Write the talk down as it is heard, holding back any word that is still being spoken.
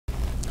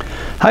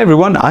Hi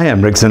everyone, I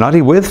am Rick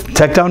Zanotti with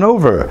Tech Down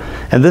Over,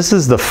 and this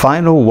is the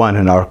final one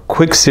in our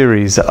quick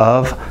series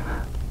of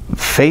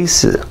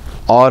face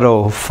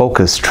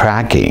autofocus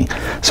tracking.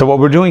 So what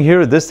we're doing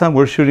here, this time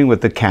we're shooting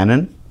with the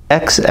Canon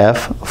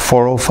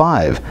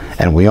XF405,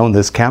 and we own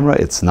this camera.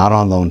 It's not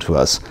on loan to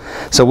us.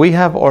 So we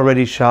have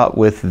already shot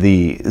with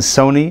the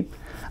Sony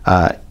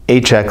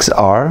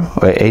HXR,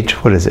 or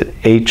what is it?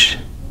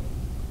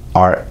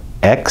 HXR,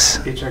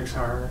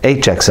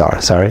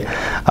 sorry.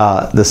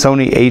 The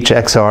Sony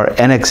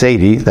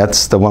HXR-NX80,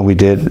 that's the one we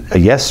did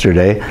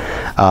yesterday.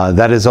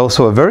 That is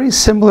also a very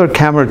similar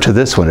camera to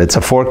this one. It's a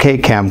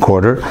 4K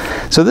camcorder.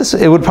 So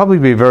it would probably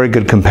be a very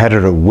good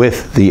competitor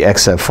with the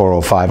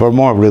XF405, or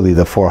more really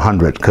the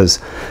 400, because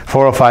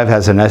 405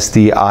 has an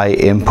SDI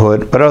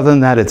input, but other than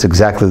that, it's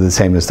exactly the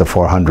same as the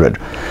 400.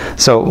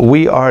 So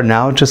we are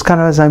now just kind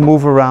of, as I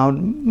move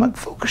around, my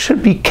focus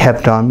should be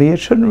kept on me. It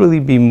shouldn't really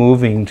be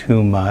moving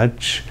too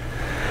much.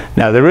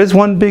 Now there is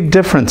one big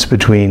difference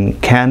between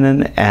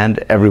Canon and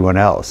everyone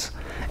else,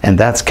 and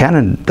that's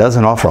Canon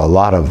doesn't offer a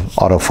lot of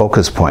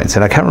autofocus points,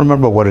 and I can't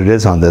remember what it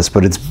is on this,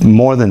 but it's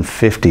more than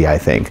 50, I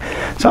think.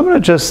 So I'm going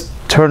to just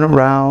turn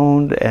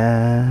around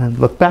and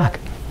look back.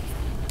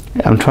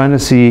 I'm trying to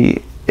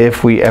see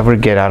if we ever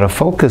get out of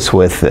focus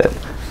with it.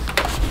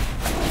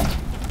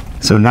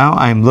 So now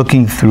I'm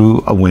looking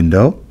through a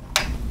window,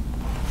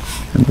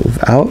 and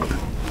move out,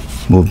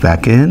 move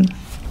back in,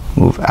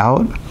 move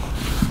out,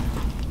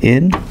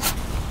 in,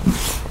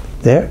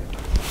 there.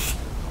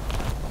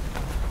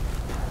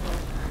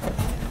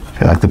 I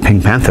feel like the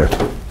Pink Panther.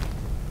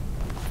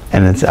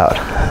 And it's out.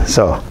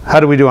 So, how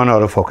do we do on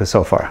autofocus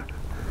so far?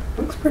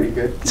 Looks pretty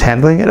good. It's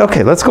handling it?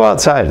 Okay, let's go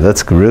outside.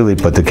 Let's really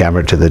put the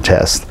camera to the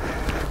test.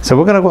 So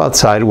we're gonna go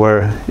outside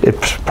where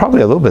it's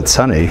probably a little bit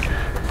sunny.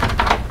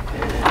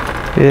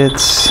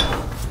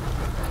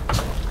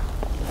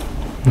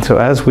 So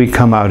as we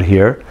come out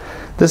here,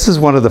 this is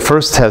one of the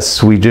first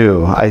tests we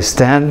do. I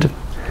stand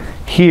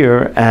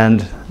here,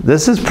 and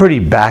this is pretty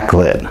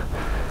backlit.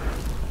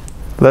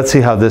 Let's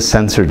see how this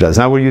sensor does.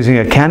 Now we're using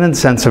a Canon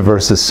sensor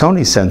versus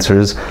Sony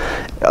sensors.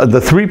 The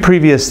three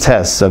previous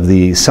tests of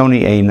the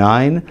Sony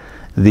A9,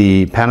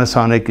 the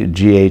Panasonic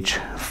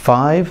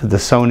GH5, the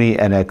Sony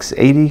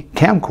NX80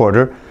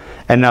 camcorder,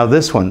 and now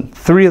this one,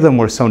 three of them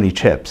were Sony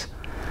chips.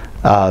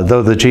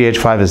 Though the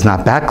GH5 is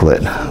not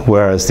backlit,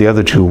 whereas the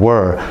other two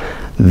were.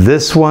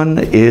 This one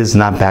is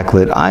not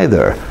backlit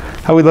either.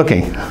 How are we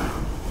looking?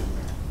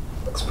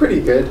 Looks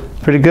pretty good.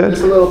 Pretty good?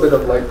 There's a little bit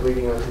of light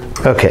bleeding on here.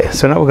 Okay,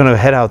 so now we're going to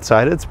head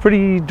outside. It's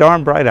pretty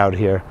darn bright out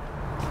here.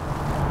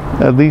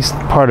 At least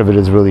part of it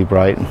is really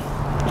bright.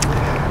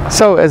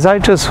 So as I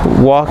just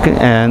walk,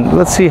 and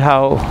let's see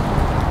how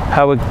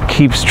it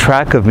keeps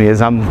track of me as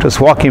I'm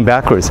just walking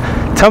backwards.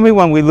 Tell me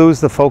when we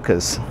lose the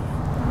focus.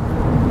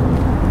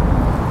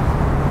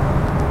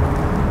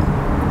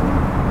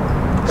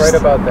 Right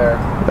about there.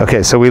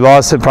 Okay, so we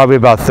lost it probably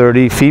about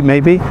 30 feet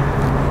maybe?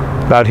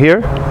 About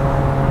here?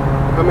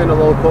 Come in a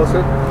little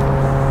closer.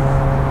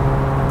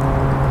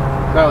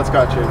 Now it's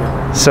got you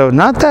again. So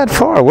not that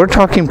far. We're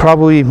talking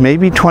probably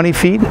maybe 20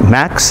 feet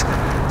max.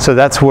 So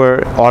that's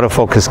where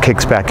autofocus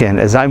kicks back in.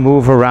 As I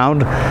move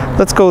around,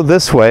 let's go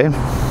this way.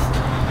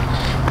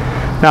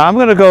 Now I'm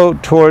going to go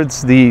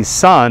towards the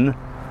sun,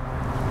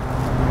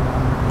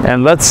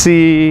 and let's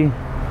see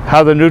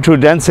how the neutral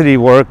density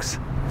works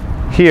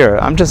here.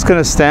 I'm just going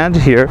to stand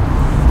here.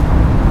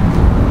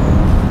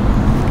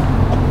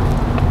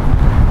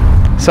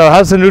 So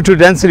how's the neutral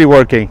density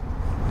working?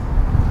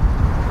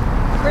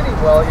 Pretty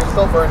well. You're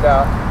still burned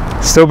out.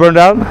 Still burned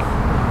out?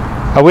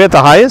 Are we at the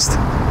highest?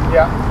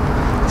 Yeah.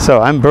 So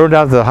I'm burned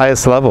out to the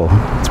highest level.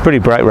 It's pretty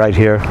bright right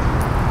here.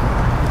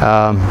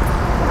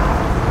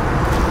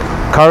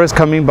 Car is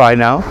coming by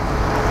now.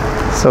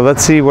 So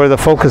let's see where the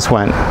focus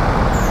went.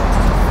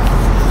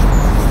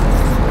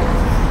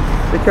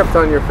 It kept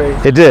on your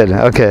face. It did,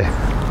 okay.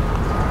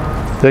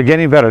 They're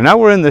getting better. Now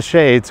we're in the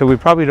shade, so we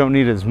probably don't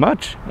need as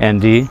much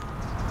ND.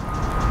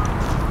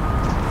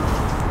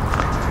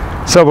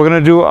 So we're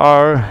going to do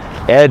our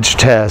edge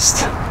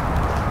test.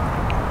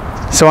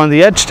 So on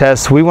the edge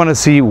test, we want to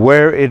see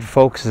where it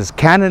focuses.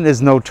 Canon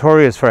is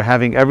notorious for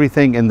having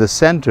everything in the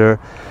center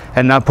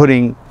and not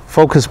putting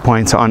focus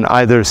points on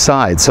either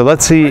side. So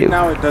let's see. Right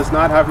now it does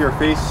not have your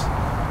face.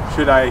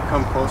 Should I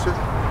come closer?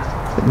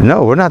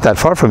 No, we're not that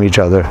far from each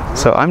other.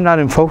 So I'm not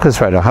in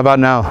focus right now. How about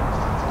now?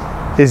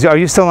 Are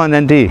you still on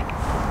ND?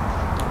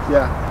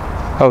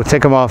 Yeah. Oh,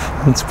 take them off.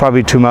 It's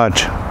probably too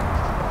much.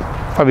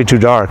 Probably too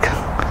dark.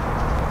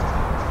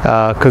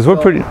 Because we're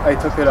pretty... I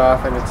took it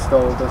off and it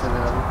still doesn't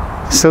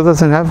have it. Still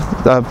doesn't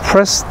have...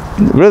 press...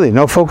 Really?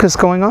 No focus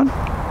going on?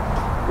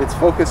 It's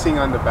focusing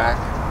on the back.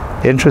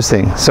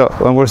 Interesting. So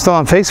when we're still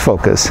on face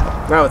focus.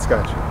 Now it's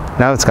got you.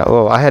 Now it's got...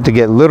 Oh, I had to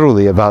get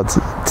literally about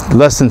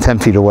less than 10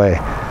 feet away.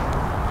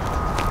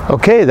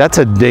 Okay, that's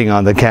a ding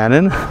on the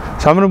Canon.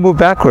 So I'm going to move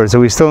backwards. Are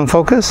we still in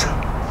focus?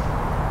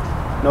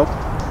 Nope.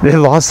 They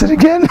lost it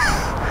again?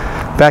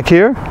 Back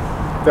here?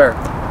 There.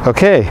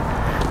 Okay.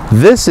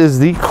 This is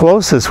the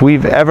closest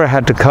we've ever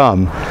had to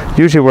come.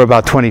 Usually we're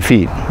about 20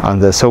 feet on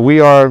this. So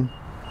we're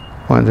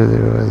 1, 2, 3,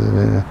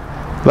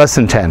 less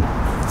than 10.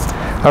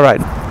 All right,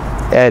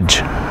 edge.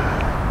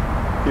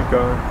 Keep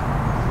going.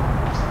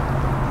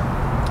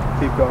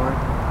 Keep going.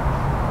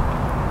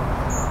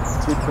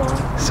 Keep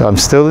going. So I'm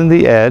still in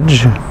the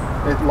edge.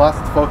 It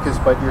lost focus,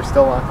 but you're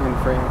still in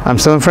frame. I'm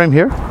still in frame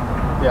here?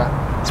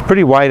 Yeah. It's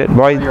pretty wide.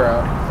 You're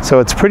out. So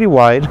it's pretty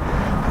wide.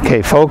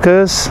 Okay,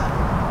 focus.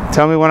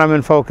 Tell me when I'm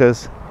in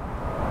focus.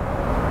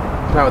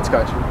 Now it's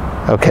got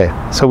you. Okay,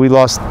 so we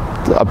lost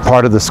a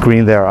part of the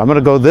screen there. I'm going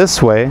to go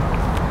this way.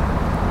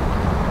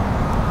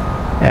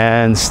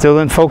 And still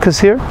in focus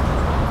here?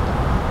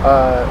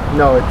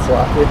 No,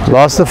 it's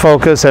lost the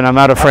focus and I'm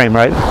out of frame,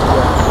 right?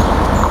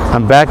 Yeah.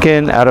 I'm back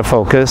in, out of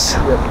focus.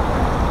 Yep.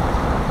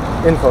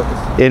 In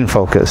focus. In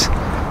focus.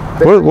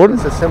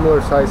 It's a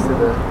similar size to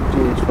the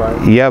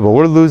GH5. Yeah, but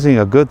we're losing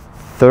a good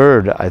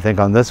third, I think,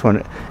 on this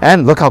one.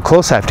 And look how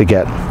close I have to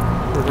get.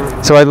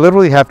 So I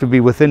literally have to be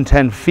within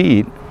 10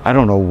 feet. I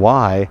don't know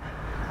why.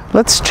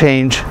 Let's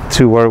change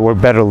to where we're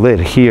better lit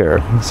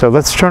here. So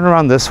let's turn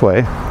around this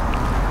way.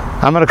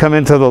 I'm going to come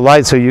into the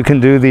light so you can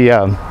do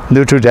the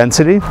neutral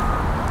density.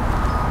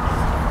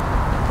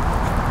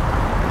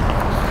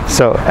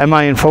 So am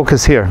I in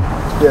focus here?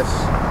 Yes.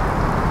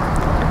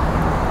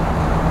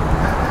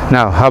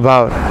 Now, how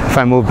about if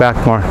I move back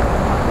more?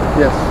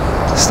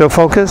 Yes. Still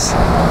focus?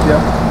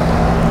 Yeah.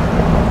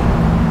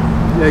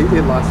 Yeah,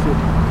 it lost you.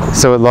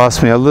 So it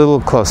lost me a little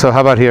close. So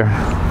how about here?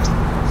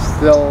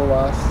 Still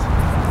lost.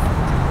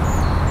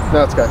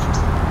 Now it's got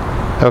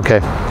you.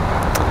 Okay.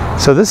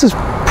 So this is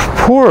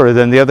poorer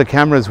than the other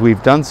cameras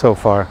we've done so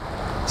far.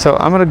 So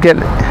I'm going to get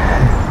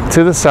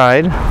to the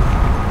side.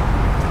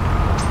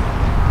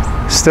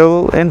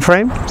 Still in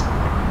frame?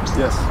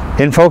 Yes.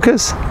 In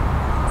focus?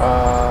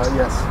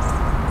 Yes.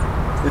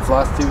 It's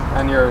lost you,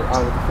 and you're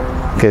out of the frame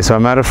now. Okay, so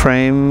I'm out of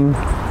frame.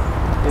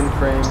 In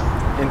frame,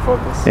 in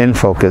focus. In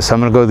focus.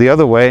 I'm going to go the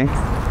other way.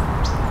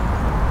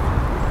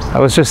 I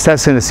was just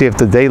testing to see if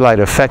the daylight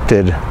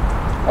affected.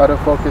 Out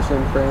of focus,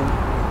 in frame.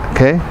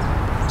 Okay.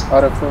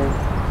 Out of frame.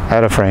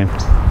 Out of frame.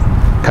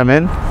 Come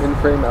in. In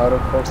frame, out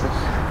of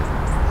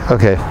focus.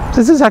 Okay.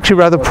 This is actually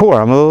rather poor.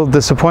 I'm a little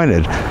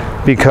disappointed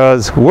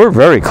because we're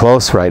very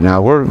close right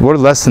now. We're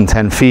less than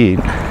 10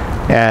 feet.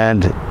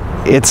 And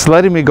it's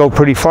letting me go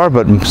pretty far,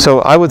 but so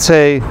I would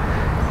say,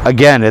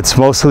 again, it's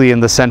mostly in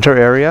the center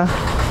area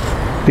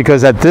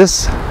because at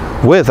this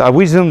width, are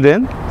we zoomed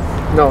in?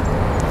 No.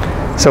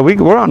 So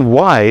we're on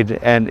wide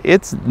and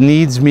it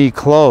needs me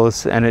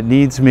close and it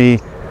needs me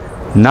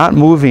not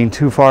moving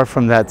too far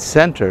from that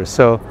center.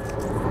 So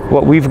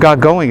what we've got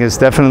going is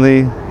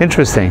definitely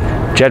interesting.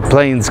 Jet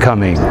planes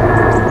coming.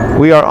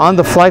 We are on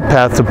the flight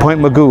path to Point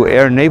Mugu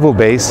Air Naval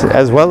Base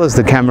as well as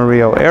the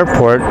Camarillo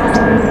Airport.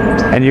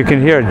 And you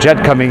can hear a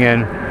jet coming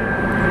in.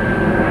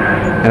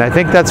 And I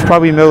think that's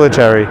probably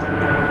military.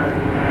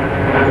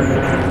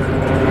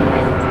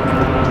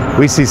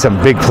 We see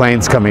some big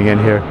planes coming in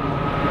here.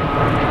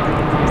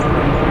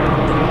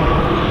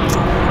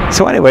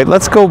 So anyway,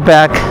 let's go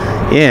back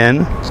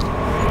in.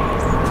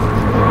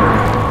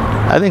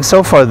 I think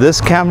so far this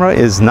camera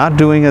is not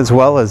doing as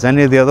well as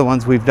any of the other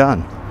ones we've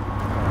done.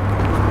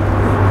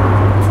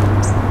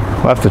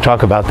 We'll have to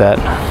talk about that.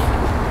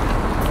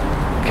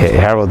 Okay,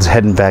 Harold's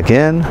heading back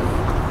in.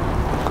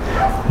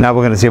 Now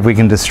we're going to see if we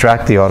can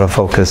distract the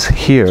autofocus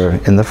here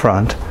in the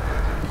front.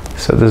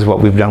 So this is what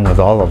we've done with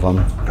all of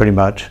them, pretty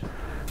much.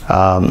 So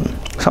I'm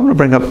going to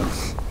bring up,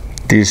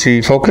 do you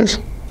see focus?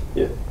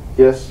 Yeah.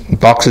 Yes.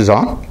 Box is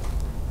on?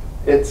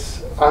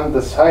 It's on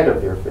the side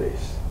of your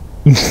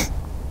face.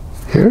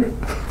 Here?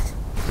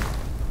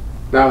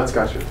 Now it's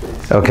got your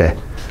face. Okay.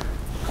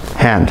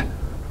 Hand.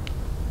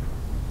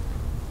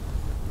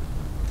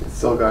 It's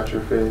still got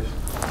your face.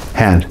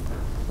 Hand.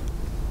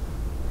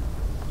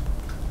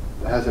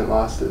 It hasn't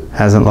lost it.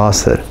 Hasn't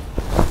lost it.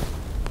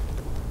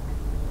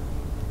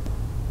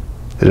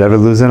 Did it ever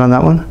lose it on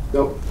that one?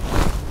 Nope.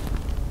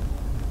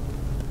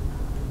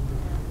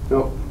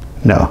 Nope.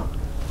 No.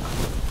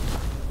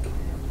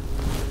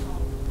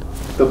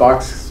 The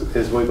box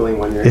is wiggling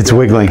when you're. It's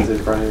wiggling. In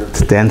front of your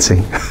It's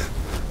dancing.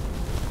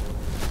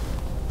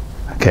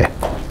 Okay.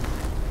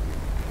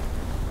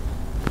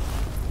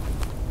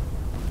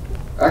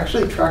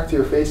 Actually tracked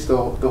your face the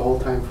whole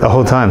time. The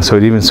whole time, so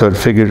it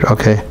figured,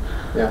 okay.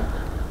 Yeah.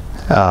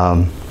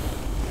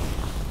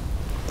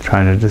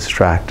 Trying to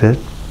distract it.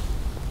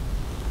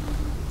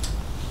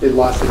 It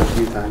lost it a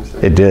few times.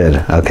 It did,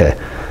 okay.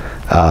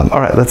 All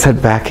right, let's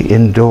head back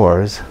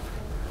indoors.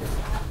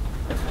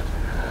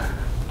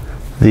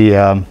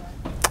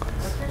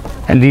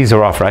 And these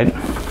are off, right?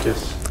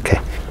 Yes. Okay.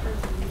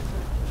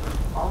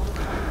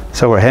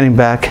 So we're heading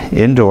back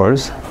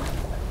indoors.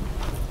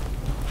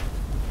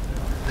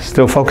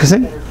 Still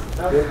focusing?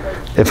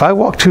 If I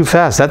walk too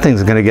fast, that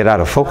thing's going to get out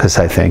of focus,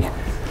 I think.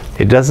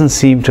 It doesn't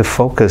seem to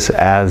focus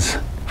as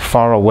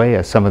far away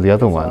as some of the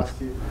other ones.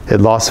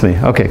 It lost me.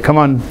 Okay, come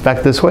on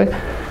back this way.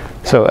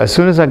 So as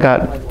soon as I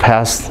got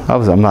past,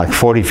 I'm like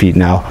 40 feet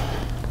now.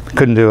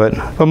 Couldn't do it.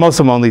 But most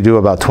of them only do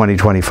about 20,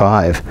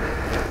 25.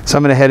 So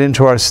I'm going to head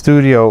into our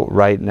studio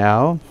right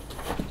now.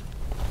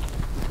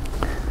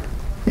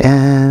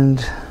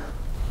 And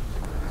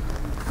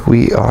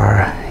we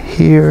are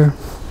here.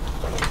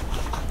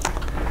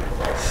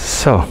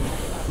 So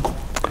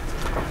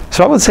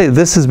I would say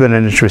this has been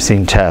an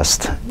interesting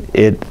test.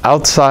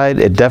 Outside,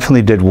 it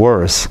definitely did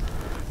worse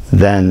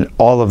than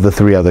all of the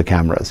 3 other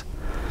cameras.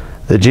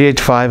 The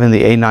GH5 and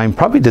the A9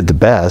 probably did the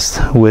best,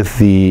 with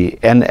the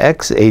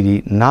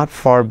NX80 not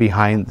far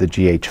behind the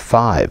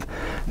GH5.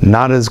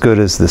 Not as good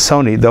as the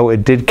Sony, though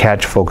it did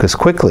catch focus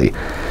quickly.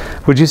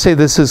 Would you say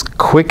this is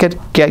quick at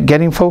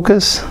getting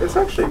focus? It's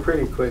actually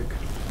pretty quick.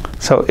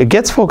 So it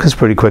gets focus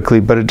pretty quickly,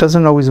 but it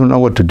doesn't always know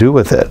what to do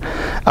with it.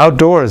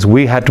 Outdoors,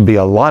 we had to be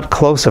a lot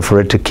closer for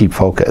it to keep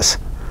focus.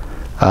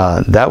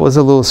 That was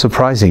a little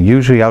surprising.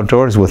 Usually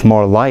outdoors with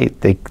more light,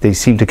 they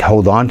seem to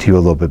hold on to you a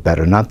little bit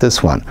better. Not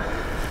this one.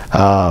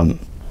 Got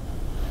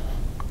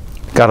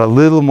a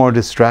little more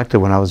distracted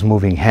when I was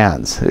moving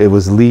hands. It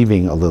was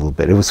leaving a little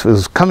bit. It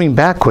was coming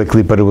back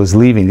quickly, but it was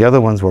leaving. The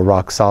other ones were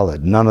rock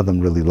solid. None of them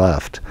really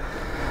left.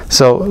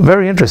 So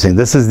very interesting.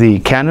 This is the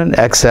Canon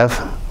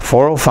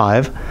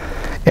XF405,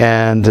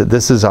 and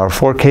this is our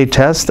 4K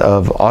test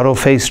of auto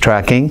face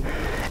tracking,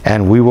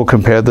 and we will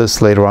compare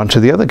this later on to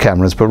the other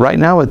cameras. But right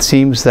now it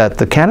seems that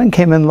the Canon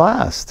came in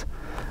last.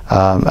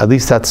 At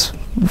least that's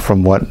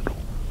from what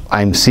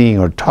I'm seeing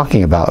or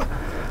talking about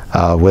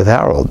with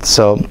Harold.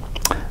 So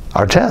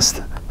our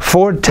test.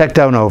 Ford Tech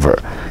Down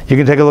Over. You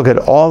can take a look at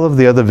all of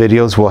the other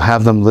videos. We'll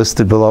have them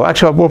listed below.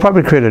 Actually, we'll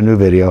probably create a new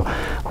video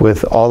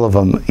with all of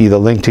them either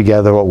linked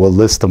together, or we'll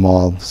list them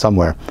all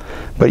somewhere.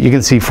 But you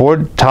can see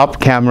Ford top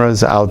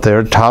cameras out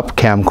there, top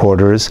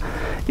camcorders,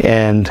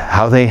 and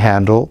how they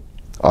handle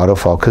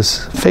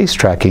autofocus face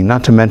tracking,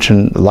 not to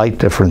mention light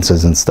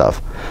differences and stuff.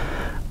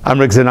 I'm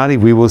Rick Zanotti.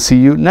 We will see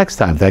you next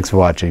time. Thanks for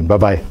watching.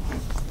 Bye-bye.